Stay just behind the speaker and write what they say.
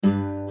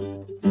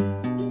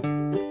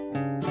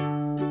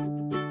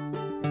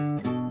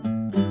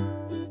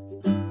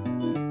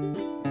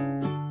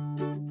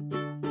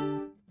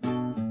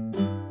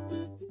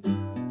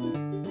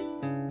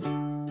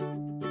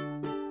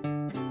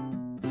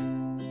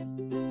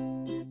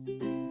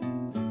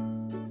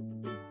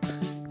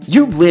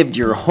You've lived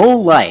your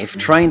whole life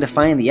trying to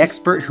find the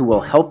expert who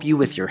will help you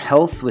with your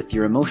health, with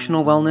your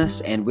emotional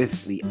wellness, and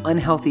with the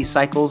unhealthy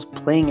cycles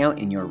playing out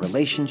in your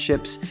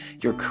relationships,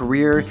 your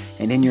career,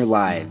 and in your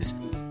lives.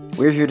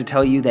 We're here to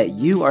tell you that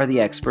you are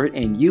the expert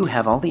and you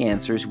have all the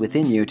answers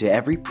within you to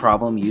every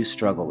problem you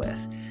struggle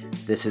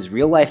with. This is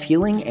Real Life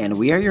Healing, and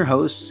we are your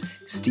hosts,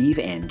 Steve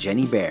and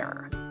Jenny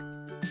Bear.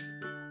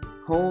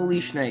 Holy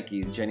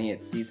shnikes, Jenny,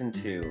 it's season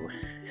 2.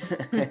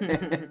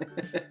 and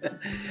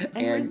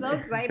we're so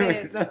excited.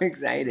 We're so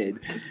excited.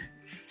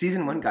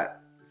 Season 1 got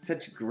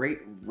such great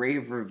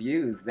rave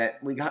reviews that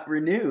we got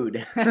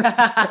renewed.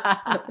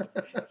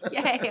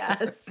 Yay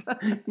us.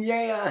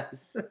 Yay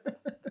us.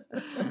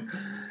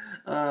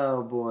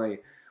 Oh boy.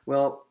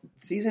 Well,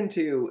 season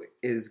 2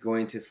 is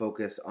going to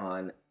focus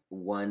on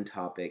one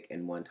topic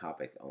and one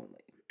topic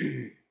only,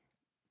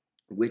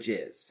 which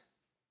is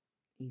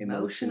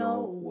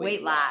emotional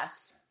weight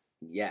loss.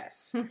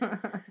 Yes.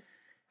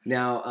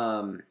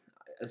 Now,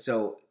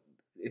 so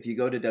if you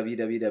go to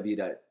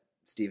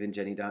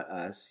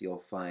www.steveandjenny.us, you'll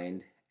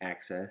find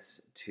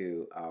access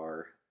to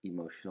our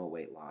emotional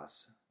weight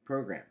loss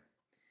program,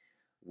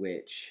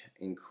 which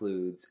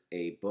includes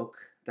a book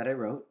that I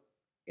wrote.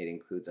 It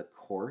includes a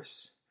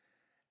course,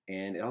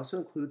 and it also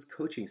includes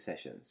coaching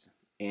sessions.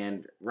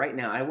 And right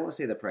now, I won't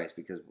say the price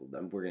because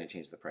we're going to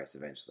change the price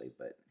eventually,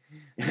 but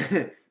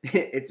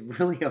it's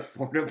really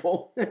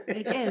affordable.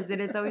 It is. And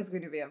it's always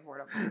going to be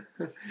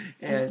affordable.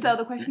 And so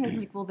the question is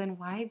like, well, then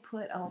why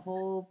put a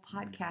whole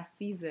podcast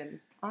season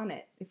on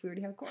it if we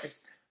already have a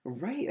course?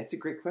 Right. That's a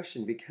great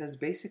question because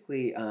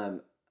basically,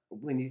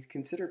 when you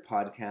consider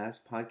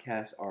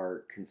podcasts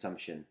are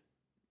consumption.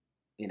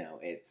 You know,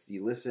 it's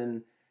you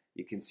listen,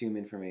 you consume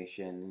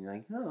information, and you're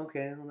like, oh,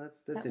 okay, well,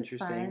 that's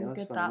interesting. Fun. That was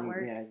Good fun. thought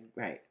work. Yeah,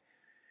 right.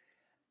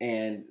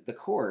 And the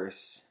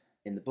course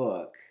in the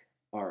book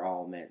are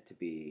all meant to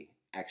be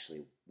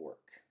actually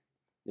work.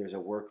 There's a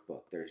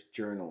workbook. There's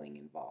journaling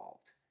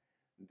involved.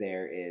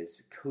 There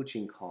is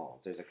coaching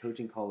calls. There's a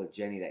coaching call with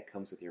Jenny that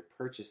comes with your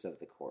purchase of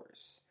the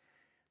course.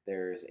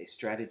 There's a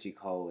strategy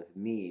call with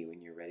me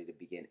when you're ready to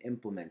begin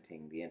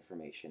implementing the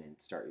information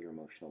and start your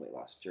emotional weight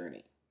loss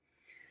journey.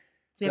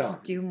 So you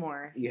have to do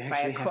more by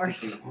a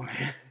course. To do more.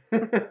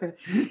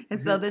 And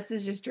so this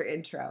is just your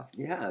intro.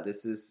 Yeah,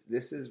 this is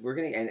we're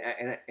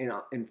gonna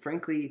and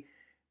frankly,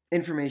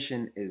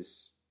 information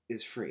is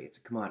free. It's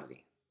a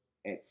commodity.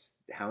 It's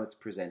how it's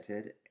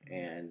presented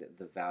and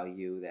the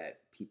value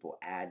that people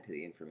add to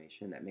the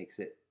information that makes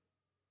it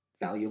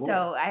valuable.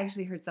 So I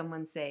actually heard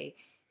someone say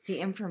the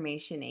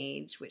information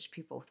age, which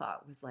people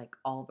thought was like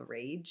all the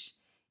rage,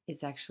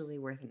 is actually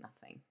worth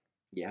nothing.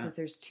 Yeah, because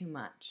there's too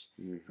much.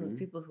 Mm-hmm. So it's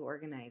people who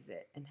organize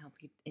it and help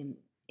you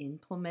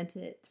implement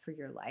it for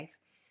your life.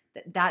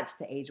 That's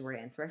the age we're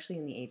in. So we're actually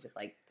in the age of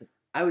like this.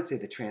 I would say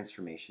the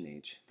transformation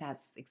age.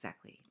 That's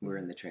exactly. We're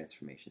in the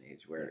transformation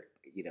age where,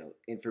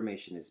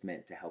 information is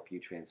meant to help you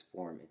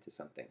transform into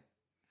something.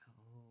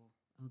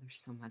 Oh, there's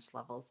so much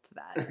levels to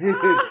that.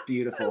 It's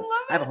beautiful.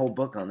 I have a whole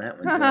book on that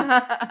one too,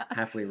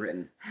 halfway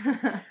written.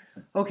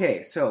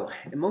 Okay, so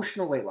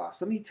emotional weight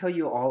loss. Let me tell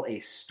you all a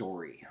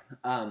story.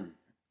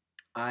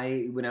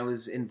 When I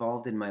was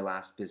involved in my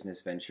last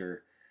business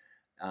venture,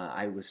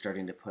 I was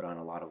starting to put on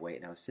a lot of weight,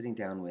 and I was sitting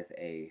down with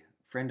a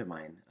friend of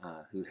mine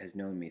who has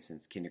known me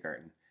since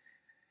kindergarten,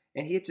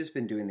 and he had just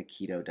been doing the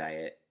keto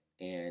diet,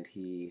 and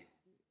he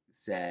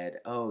said,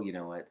 oh, you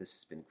know what, this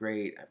has been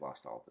great. I've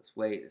lost all this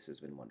weight. This has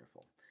been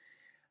wonderful.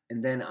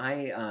 And then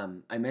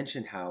I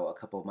mentioned how a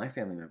couple of my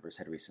family members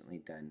had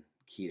recently done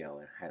keto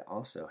and had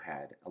also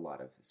had a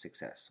lot of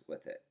success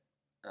with it.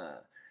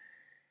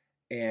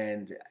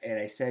 And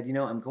I said,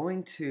 I'm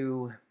going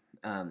to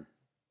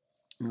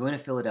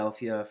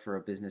Philadelphia for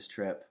a business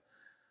trip,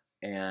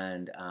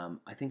 and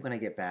I think when I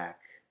get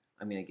back,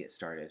 I'm going to get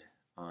started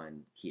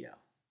on keto.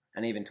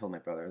 And I even told my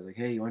brother, I was like,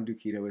 hey, you want to do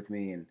keto with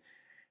me? And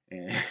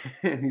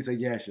he's like,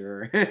 yeah,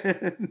 sure.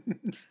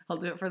 I'll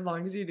do it for as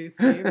long as you do,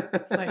 Steve.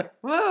 It's like,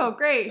 whoa,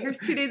 great. Here's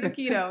 2 days of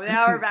keto.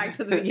 Now we're back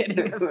to the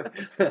beginning of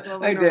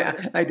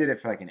I did it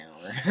for like an hour.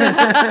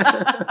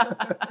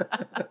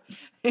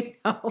 I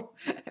know.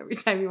 Every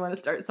time you want to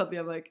start something,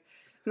 I'm like,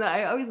 so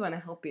I always want to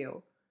help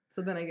you.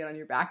 So then I get on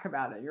your back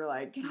about it. You're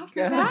like, get off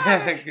my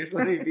back. Just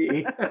let me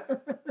be.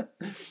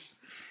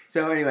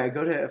 So anyway, I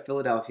go to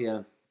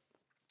Philadelphia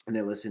and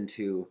I listen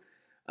to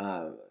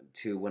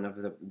one of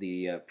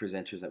the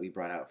presenters that we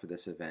brought out for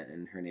this event,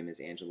 and her name is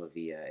Angela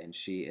Villa, and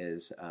she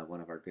is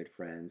one of our good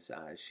friends.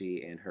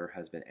 She and her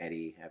husband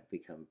Eddie have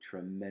become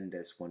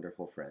tremendous,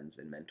 wonderful friends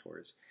and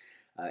mentors.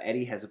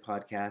 Eddie has a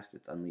podcast.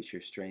 It's Unleash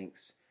Your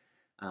Strengths,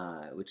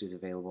 which is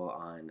available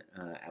on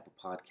Apple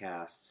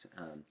Podcasts.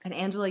 And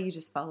Angela, you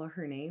just follow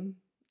her name,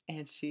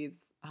 and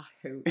she's a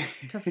hoot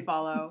to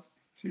follow.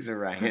 She's a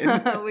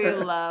riot. We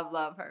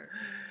love her.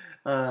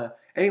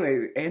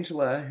 Anyway,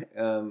 Angela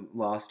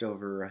lost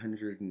over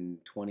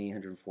 120,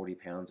 140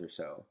 pounds or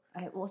so.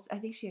 I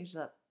think she ended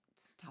up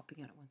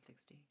stopping at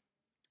 160.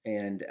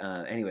 And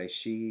anyway,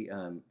 she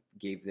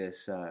gave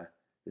this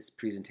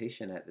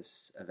presentation at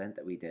this event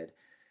that we did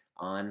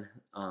on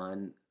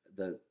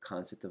the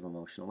concept of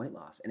emotional weight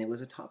loss, and it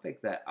was a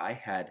topic that I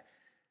had.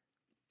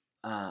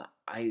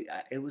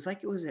 It was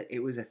like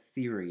it was a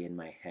theory in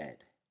my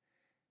head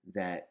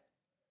that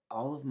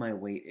all of my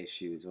weight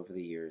issues over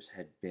the years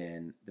had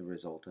been the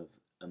result of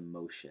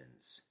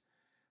emotions,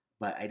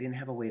 but I didn't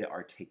have a way to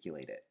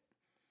articulate it.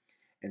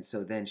 And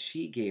so then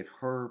she gave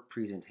her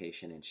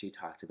presentation and she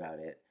talked about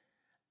it,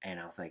 and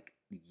I was like,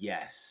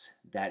 yes,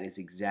 that is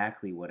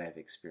exactly what I've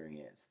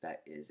experienced.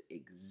 That is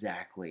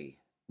exactly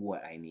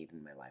what I need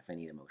in my life. I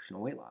need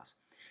emotional weight loss.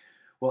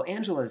 Well,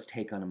 Angela's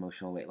take on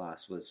emotional weight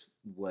loss was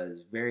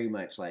very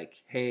much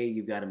like, hey,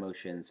 you've got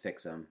emotions,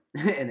 fix them.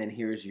 And then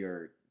here's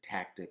your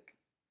tactic.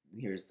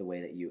 Here's the way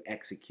that you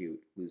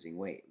execute losing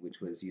weight, which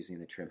was using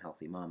the Trim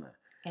Healthy Mama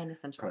and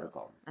essential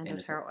protocol. Oils. And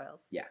doTERRA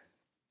oils. Yeah.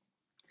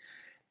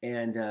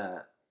 And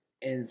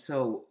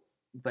so,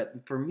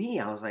 but for me,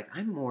 I was like,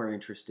 I'm more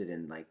interested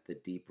in like the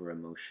deeper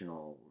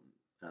emotional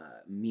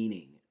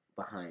meaning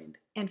behind.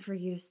 And for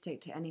you to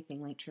stick to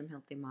anything like Trim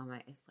Healthy Mama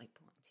is like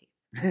pulling teeth.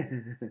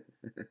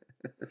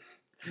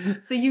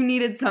 So you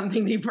needed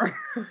something deeper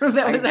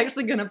that was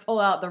actually going to pull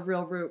out the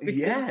real root.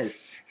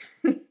 Yes,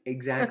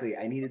 exactly.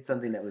 I needed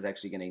something that was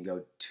actually going to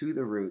go to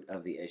the root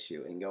of the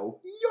issue and go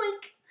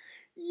yoink,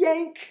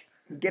 yank,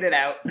 get it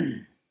out.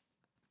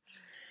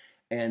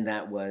 And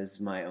that was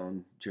my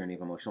own journey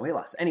of emotional weight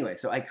loss. Anyway,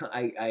 so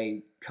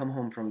I come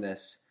home from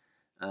this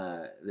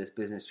this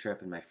business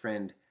trip, and my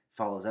friend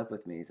follows up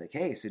with me. He's like,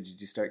 "Hey, so did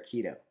you start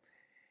keto?"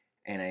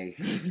 And I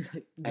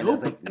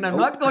was like, and I'm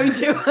not going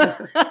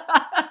to.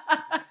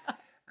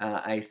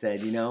 I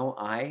said,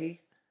 I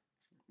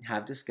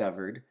have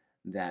discovered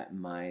that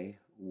my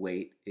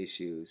weight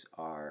issues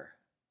are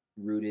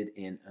rooted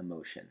in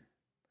emotion.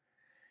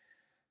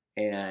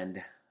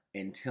 And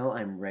until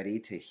I'm ready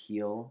to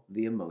heal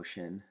the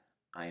emotion,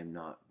 I am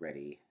not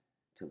ready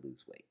to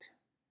lose weight.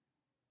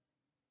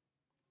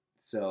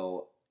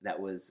 So that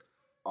was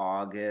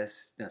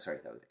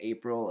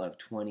April of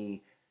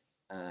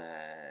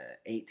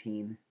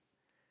 2018.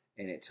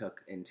 And it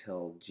took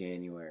until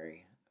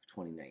January of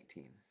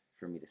 2019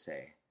 for me to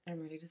say, I'm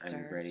ready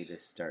to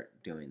start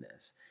doing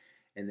this.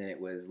 And then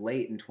it was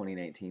late in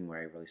 2019 where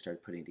I really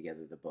started putting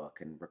together the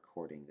book and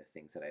recording the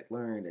things that I'd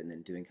learned, and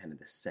then doing kind of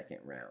the second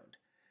round.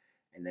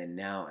 And then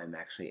now I'm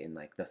actually in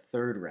like the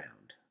third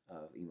round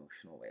of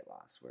emotional weight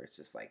loss, where it's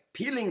just like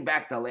peeling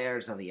back the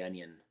layers of the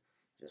onion,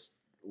 just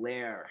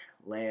layer,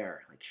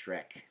 like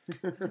Shrek.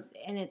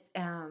 And it's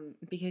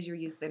because you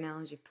use the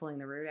analogy of pulling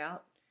the root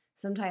out.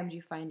 Sometimes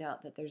you find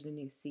out that there's a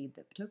new seed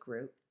that took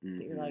root,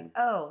 that you're like,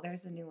 oh,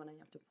 there's a new one I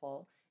have to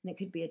pull. And it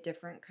could be a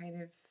different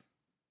kind of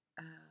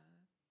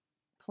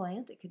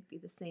plant. It could be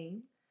the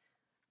same.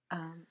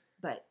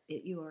 But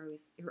you're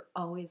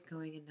always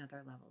going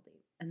another level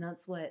deep. And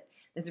that's what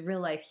this real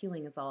life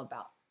healing is all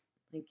about.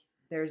 Like,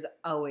 there's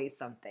always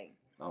something.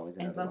 Always.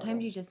 And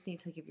sometimes you just need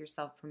to give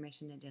yourself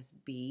permission to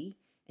just be,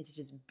 and to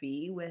just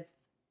be with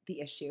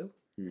the issue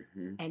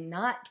and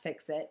not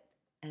fix it.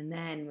 And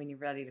then when you're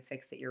ready to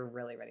fix it, you're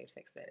really ready to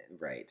fix it.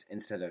 Right.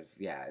 Instead of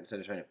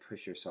trying to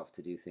push yourself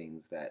to do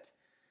things that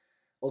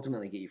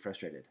ultimately get you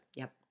frustrated.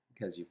 Yep.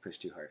 Because you've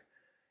pushed too hard.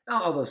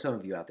 Although some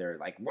of you out there are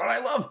like, well, I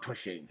love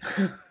pushing.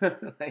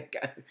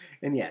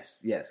 And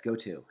yes, go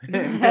to.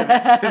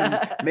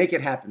 Make it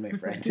happen, my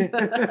friend.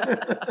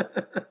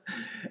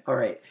 All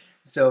right.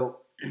 So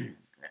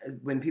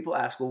when people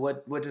ask,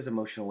 well, what does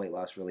emotional weight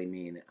loss really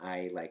mean?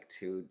 I like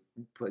to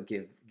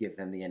give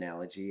them the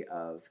analogy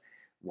of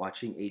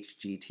watching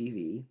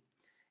HGTV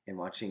and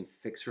watching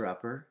Fixer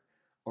Upper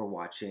or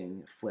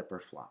watching Flip or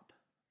Flop.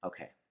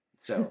 Okay.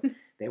 So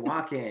they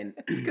walk in.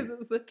 Because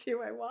it's the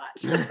two I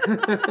watch.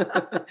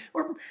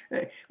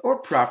 or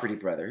Property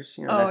Brothers.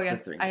 That's the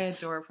three. I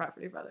adore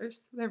Property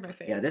Brothers. They're my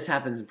favorite. Yeah, this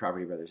happens in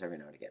Property Brothers every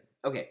now and again.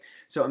 Okay,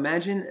 so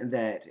imagine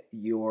that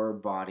your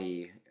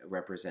body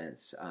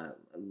represents a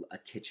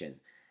kitchen,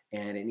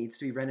 and it needs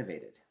to be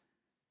renovated.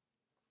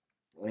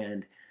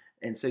 And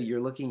so you're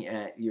looking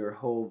at your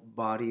whole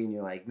body, and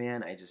you're like,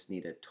 man, I just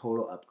need a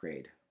total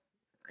upgrade.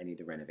 I need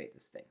to renovate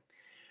this thing.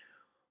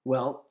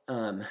 Well,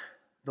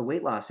 the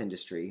weight loss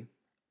industry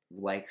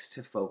likes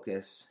to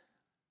focus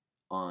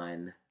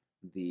on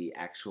the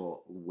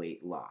actual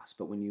weight loss.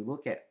 But when you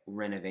look at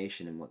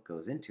renovation and what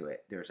goes into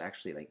it, there's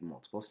actually like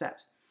multiple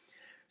steps.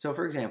 So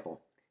for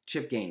example,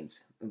 Chip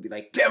Gaines would be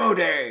like, demo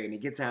day! And he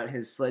gets out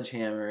his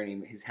sledgehammer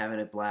and he's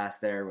having a blast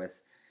there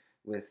with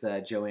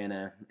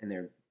Joanna,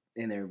 and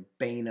they're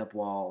banging up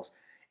walls.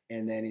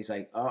 And then he's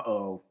like,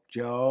 uh-oh,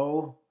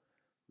 Joe,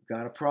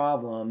 got a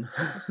problem.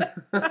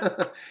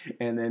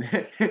 And then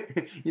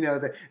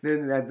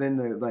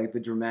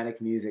the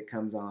dramatic music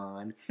comes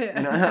on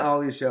and all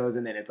these shows,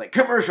 and then it's like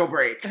commercial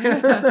break.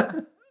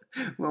 Well,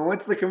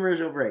 what's the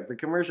commercial break? The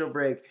commercial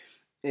break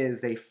is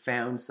they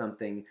found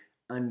something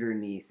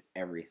underneath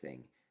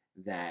everything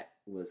that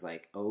was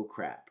like, oh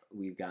crap,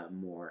 we've got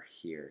more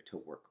here to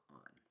work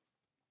on.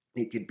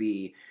 It could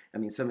be,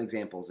 some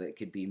examples, it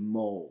could be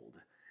mold.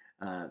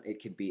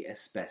 It could be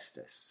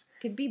asbestos.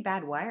 Could be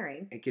bad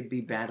wiring. It could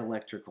be bad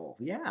electrical.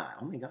 Yeah.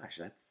 Oh my gosh,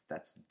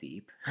 that's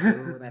deep.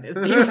 Ooh, that is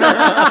deep.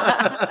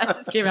 That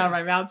just came out of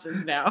my mouth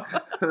just now.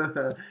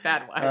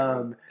 Bad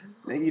wiring.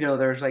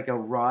 There's like a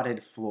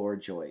rotted floor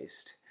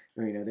joist.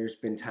 Or, there's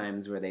been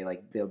times where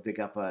they'll dig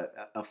up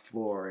a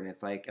floor and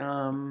it's like,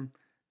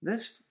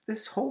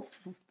 this whole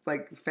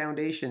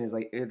foundation is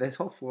like, this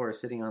whole floor is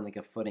sitting on like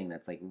a footing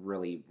that's like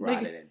really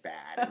rotted and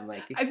bad. And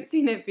like I've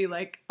seen it be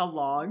like a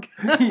log.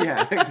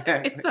 Yeah,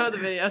 exactly. In some of the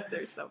videos,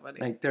 they're so funny.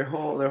 Like their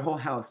whole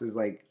house is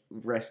like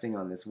resting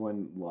on this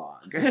one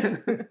log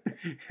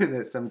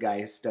that some guy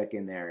is stuck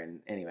in there. And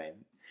anyway,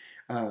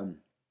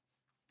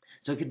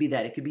 so it could be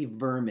that. It could be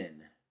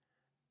vermin.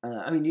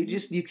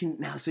 You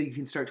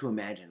can start to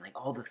imagine like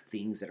all the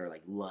things that are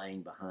like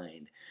lying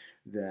behind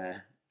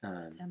the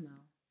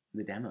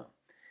demo.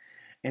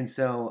 And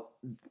so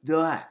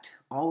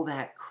all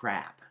that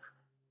crap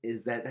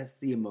that's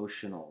the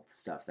emotional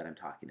stuff that I'm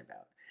talking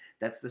about.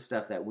 That's the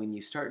stuff that when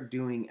you start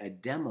doing a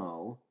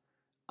demo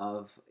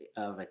of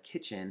a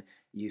kitchen,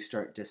 you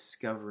start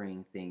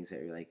discovering things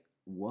that you're like,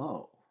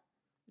 whoa.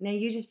 Now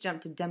you just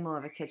jumped to demo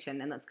of a kitchen,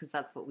 and that's because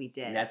that's what we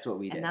did. That's what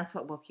we did. And that's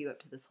what woke you up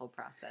to this whole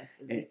process.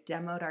 We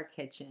demoed our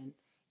kitchen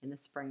in the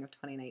spring of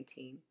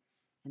 2019,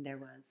 and there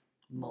was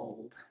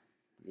mold.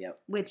 Yep.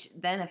 Which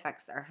then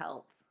affects our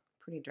health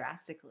pretty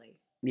drastically.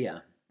 Yeah.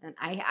 And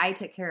I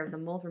took care of the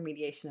mold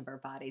remediation of our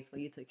bodies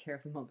while you took care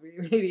of the mold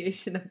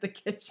remediation of the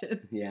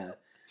kitchen. Yeah.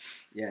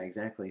 Yeah,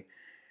 exactly.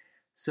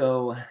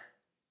 So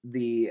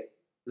the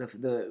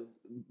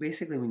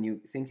basically when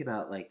you think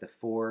about like the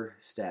 4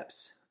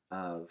 steps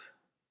of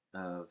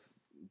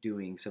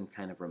doing some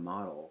kind of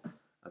remodel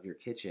of your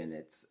kitchen,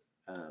 it's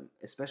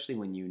especially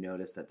when you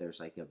notice that there's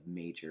like a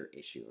major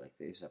issue, like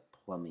there's a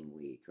plumbing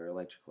leak or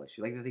electrical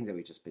issue, like the things that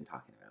we've just been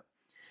talking about.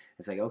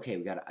 It's like, okay,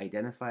 we got to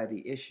identify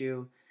the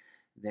issue,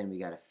 then we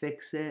got to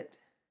fix it,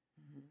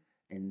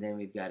 and then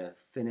we've got to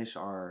finish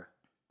our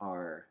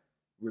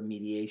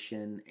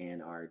remediation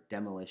and our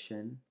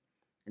demolition.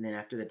 And then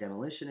after the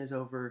demolition is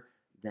over,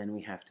 then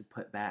we have to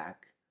put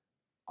back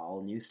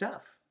all new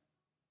stuff.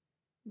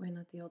 Why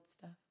not the old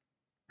stuff?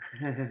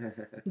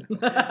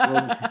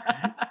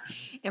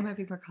 It might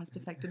be more cost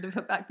effective to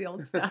put back the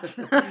old stuff.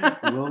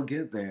 We'll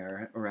get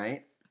there,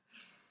 right?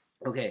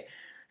 Okay,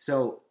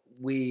 so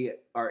we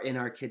are in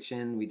our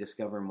kitchen. We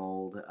discover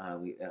mold,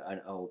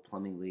 an old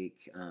plumbing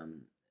leak,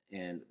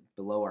 and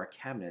below our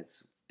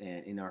cabinets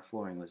and in our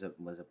flooring was a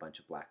bunch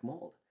of black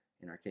mold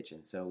in our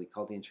kitchen. So we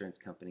called the insurance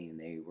company, and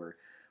they were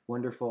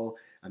wonderful.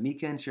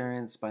 Amica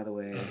Insurance, by the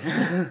way,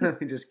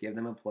 just give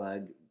them a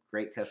plug.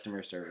 Great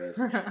customer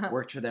service.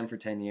 Worked for them for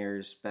 10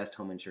 years. Best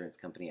home insurance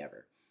company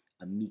ever.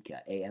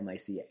 Amica,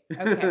 Amica.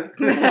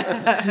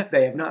 Okay.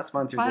 They have not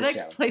sponsored this show.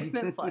 Product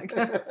placement plug.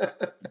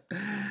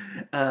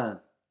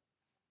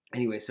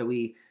 Anyway, so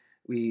we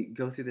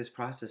go through this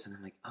process, and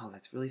I'm like, oh,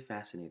 that's really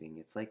fascinating.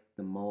 It's like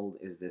the mold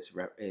is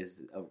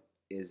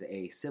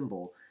a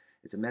symbol.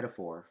 It's a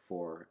metaphor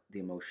for the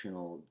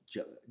emotional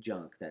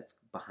junk that's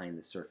behind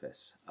the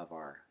surface of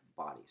our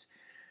bodies.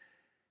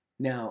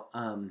 Now,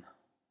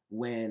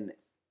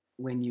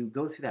 when you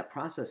go through that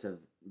process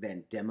of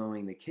then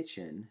demoing the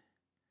kitchen,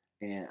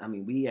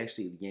 and we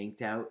actually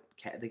yanked out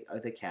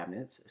the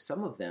cabinets.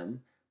 Some of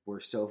them were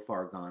so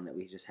far gone that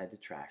we just had to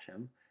trash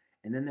them.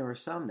 And then there were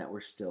some that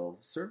were still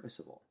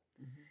serviceable.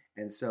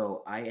 Mm-hmm. And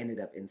so I ended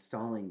up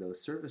installing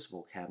those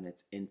serviceable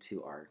cabinets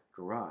into our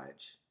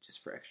garage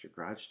just for extra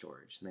garage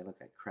storage. And they look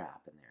like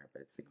crap in there,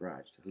 but it's the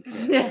garage, so who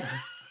cares?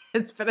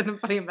 It's better than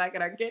putting them back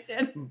in our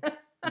kitchen.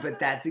 But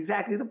that's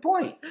exactly the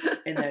point.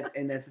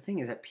 And that's the thing,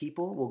 is that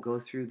people will go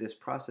through this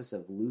process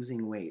of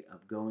losing weight,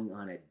 of going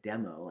on a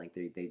demo, like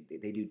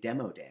they do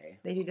demo day.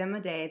 They do demo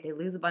day, they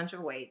lose a bunch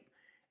of weight.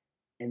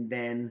 And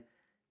then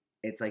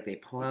it's like they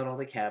pull out all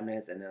the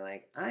cabinets and they're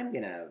like, I'm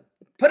going to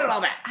put it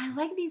all back. I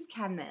like these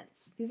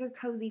cabinets. These are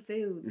cozy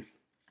foods.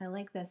 I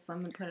like this, so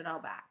I'm going to put it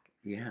all back.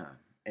 Yeah.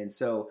 And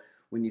so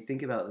when you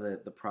think about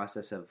the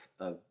process of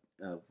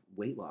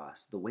weight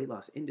loss, the weight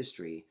loss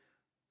industry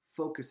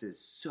focuses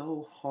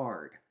so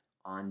hard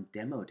on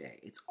demo day.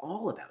 It's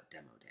all about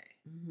demo day.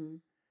 Mm-hmm.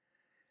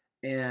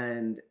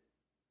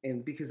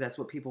 And because that's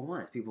what people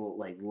want. People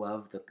like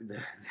love the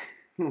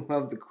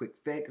love the quick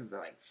fix. They're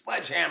like,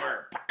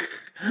 sledgehammer.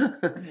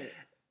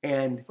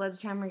 And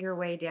sledgehammer your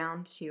way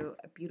down to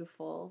a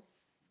beautiful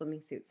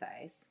swimming suit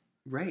size.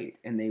 Right.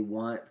 And they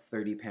want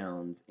 30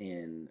 pounds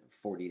in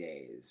 40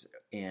 days.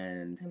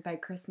 And by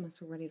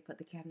Christmas, we're ready to put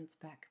the cabinets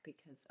back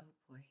because, oh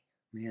boy.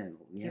 Man,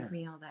 yeah. Give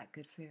me all that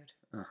good food.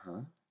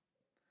 Uh-huh.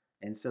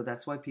 And so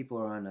that's why people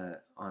are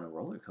on a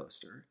roller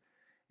coaster,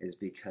 is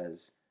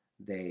because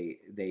they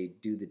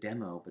do the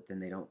demo, but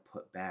then they don't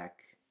put back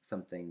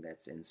something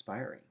that's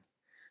inspiring.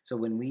 So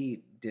when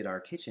we did our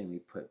kitchen, we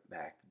put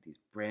back these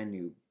brand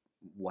new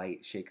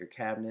white shaker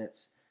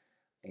cabinets,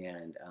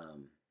 and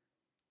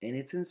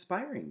it's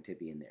inspiring to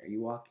be in there.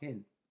 You walk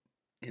in,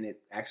 and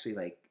it actually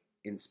like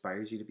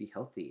inspires you to be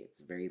healthy.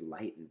 It's very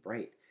light and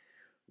bright.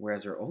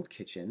 Whereas our old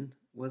kitchen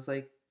was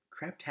like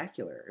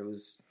craptacular. It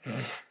was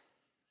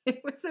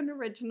It was an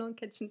original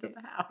kitchen to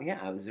the house.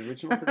 Yeah, it was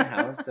original to the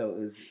house, so it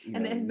was,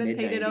 and it had been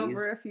painted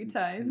over a few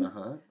times.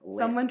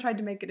 Someone tried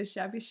to make it a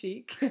shabby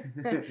chic,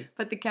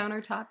 but the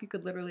countertop, you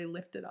could literally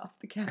lift it off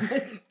the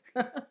cabinets.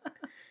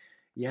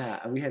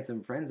 Yeah, we had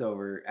some friends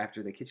over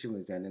after the kitchen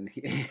was done, and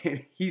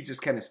he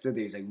just kind of stood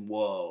there. He's like,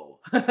 "Whoa!"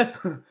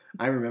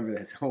 I remember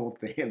this whole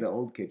thing, the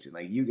old kitchen.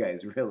 Like, you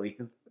guys really.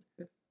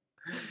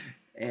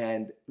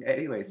 And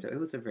anyway, so it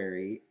was a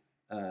very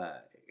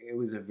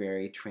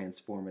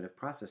transformative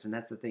process, and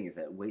that's the thing, is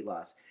that weight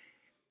loss,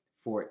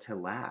 for it to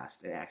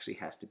last, it actually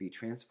has to be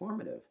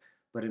transformative.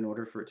 But in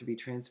order for it to be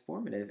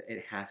transformative,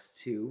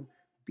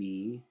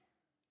 you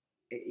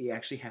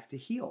actually have to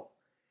heal.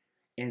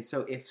 And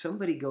so if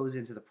somebody goes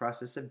into the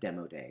process of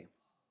demo day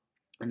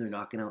and they're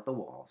knocking out the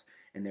walls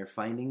and they're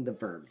finding the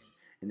vermin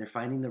and they're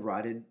finding the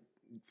rotted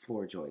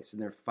floor joists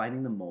and they're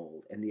finding the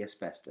mold and the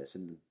asbestos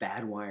and the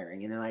bad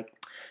wiring, and they're like,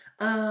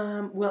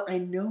 well, I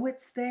know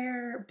it's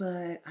there,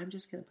 but I'm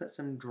just going to put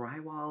some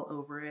drywall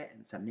over it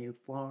and some new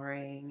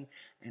flooring,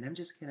 and I'm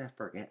just going to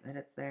forget that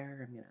it's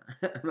there.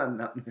 I'm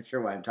not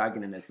sure why I'm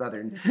talking in a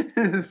southern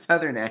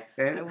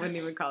accent. I wouldn't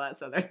even call that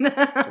southern.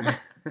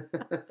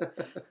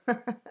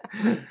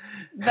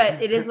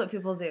 But it is what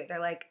people do. They're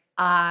like,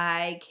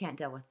 I can't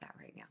deal with that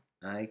right now.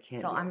 I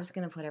can't. So I'm just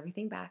going to put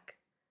everything back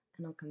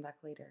and I'll come back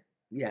later.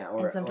 Yeah,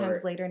 and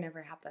sometimes later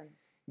never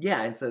happens.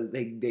 Yeah, and so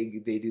they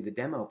do the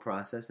demo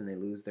process and they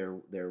lose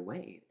their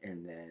weight,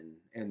 and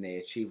they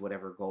achieve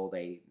whatever goal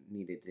they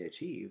needed to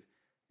achieve,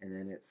 and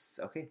then it's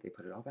okay. They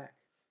put it all back.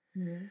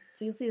 Mm-hmm.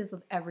 So you'll see this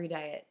with every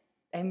diet.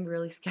 I'm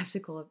really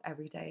skeptical of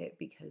every diet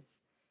because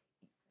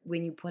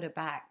when you put it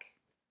back,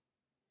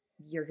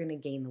 you're going to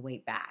gain the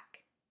weight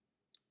back.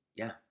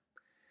 Yeah,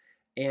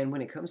 and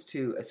when it comes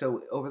to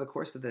over the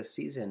course of this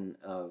season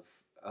of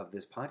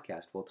this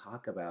podcast, we'll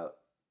talk about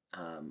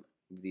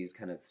these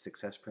kind of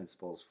success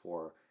principles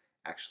for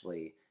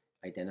actually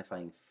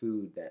identifying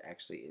food that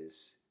actually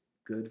is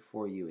good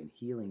for you and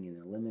healing and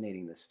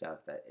eliminating the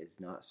stuff that is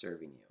not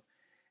serving you.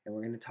 And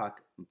we're going to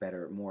talk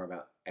more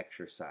about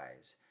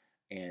exercise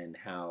and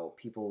how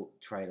people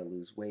try to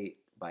lose weight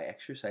by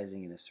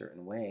exercising in a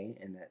certain way,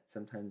 and that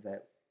sometimes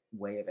that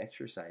way of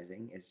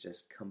exercising is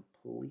just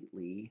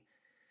completely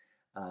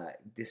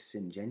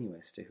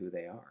disingenuous to who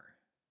they are.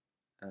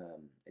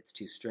 It's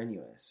too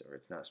strenuous, or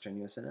it's not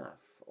strenuous enough,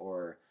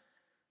 or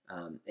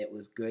it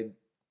was good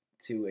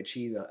to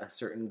achieve a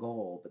certain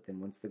goal, but then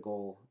once the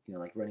goal,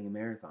 like running a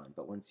marathon,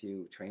 but once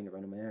you train to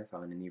run a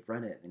marathon and you've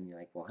run it, then you're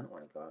like, well, I don't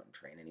want to go out and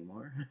train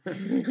anymore.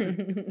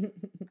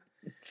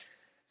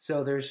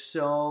 So there's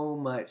so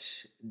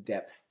much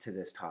depth to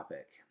this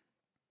topic.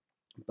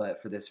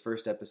 But for this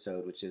first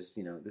episode, which is,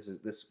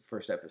 this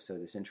first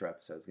episode, this intro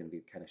episode is going to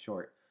be kind of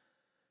short.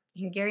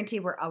 You can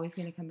guarantee we're always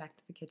going to come back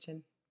to the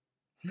kitchen.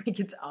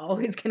 Like, it's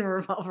always going to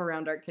revolve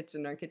around our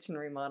kitchen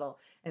remodel,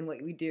 and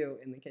what we do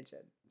in the kitchen.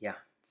 Yeah.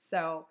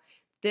 So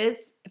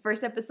this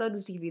first episode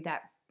was to give you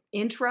that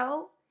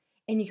intro,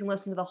 and you can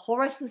listen to the whole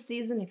rest of the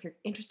season if you're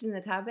interested in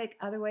the topic.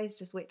 Otherwise,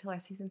 just wait till our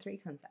season 3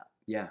 comes out.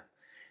 Yeah.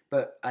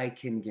 But I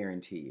can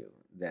guarantee you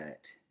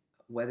that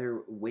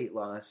whether weight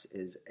loss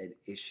is an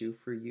issue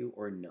for you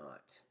or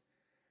not,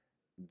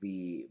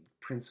 the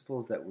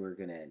principles that we're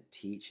going to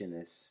teach in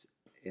this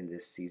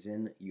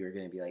season, you're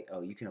going to be like,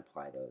 oh, you can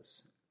apply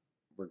those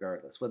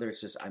regardless, whether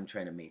it's just I'm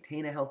trying to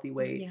maintain a healthy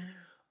weight,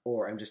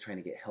 or I'm just trying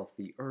to get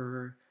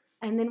healthier.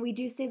 And then we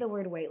do say the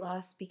word weight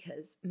loss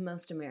because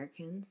most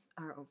Americans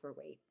are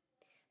overweight.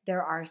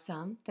 There are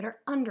some that are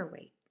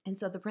underweight, and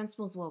so the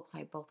principles will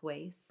apply both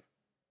ways,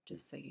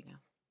 just so you know.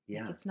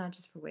 Yeah, it's not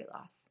just for weight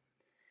loss.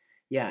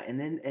 Yeah, and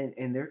then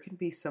and there can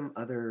be some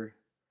other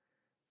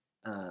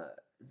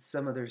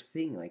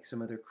thing, like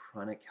some other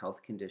chronic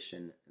health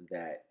condition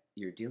that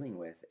you're dealing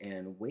with,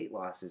 and weight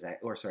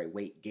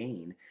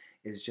gain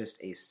is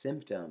just a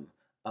symptom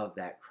of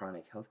that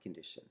chronic health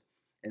condition.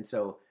 And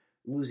so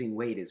losing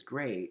weight is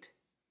great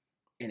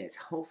and it's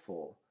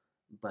helpful,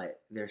 but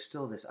there's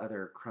still this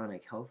other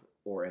chronic health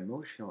or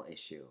emotional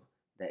issue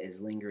that is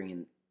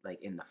lingering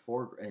in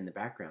the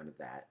background of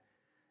that.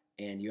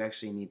 And you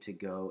actually need to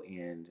go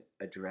and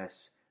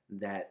address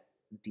that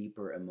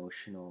deeper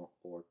emotional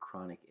or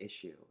chronic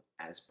issue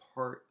as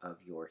part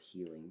of your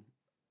healing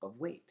of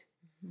weight.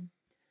 Mm-hmm.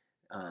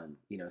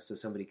 So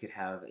somebody could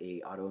have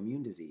a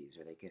autoimmune disease,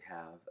 or they could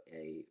have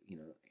a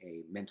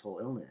mental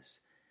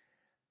illness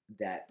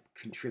that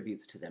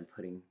contributes to them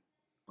putting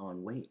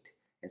on weight.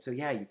 And so,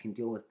 you can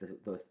deal with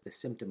the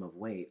symptom of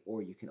weight,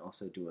 or you can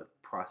also do a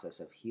process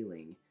of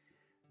healing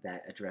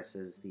that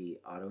addresses the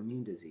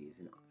autoimmune disease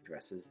and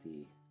addresses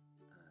the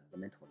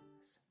mental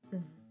illness.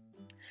 Mm-hmm.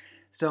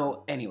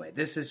 So anyway,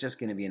 this is just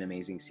going to be an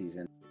amazing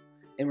season,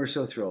 and we're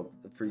so thrilled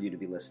for you to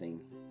be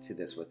listening to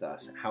this with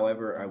us.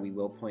 However, we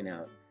will point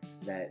out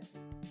that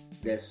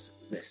this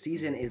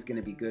season is going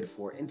to be good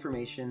for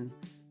information,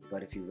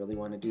 but if you really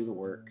want to do the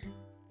work,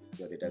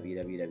 go to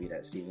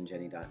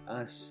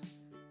www.steveandjenny.us,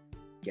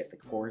 get the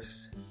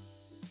course,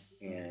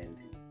 and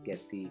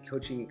get the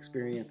coaching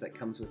experience that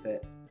comes with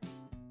it,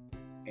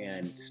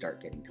 and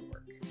start getting to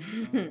work.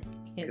 Because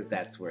It's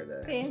that's where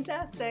the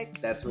fantastic.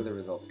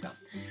 results come.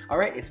 All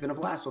right, it's been a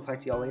blast. We'll talk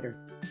to y'all later.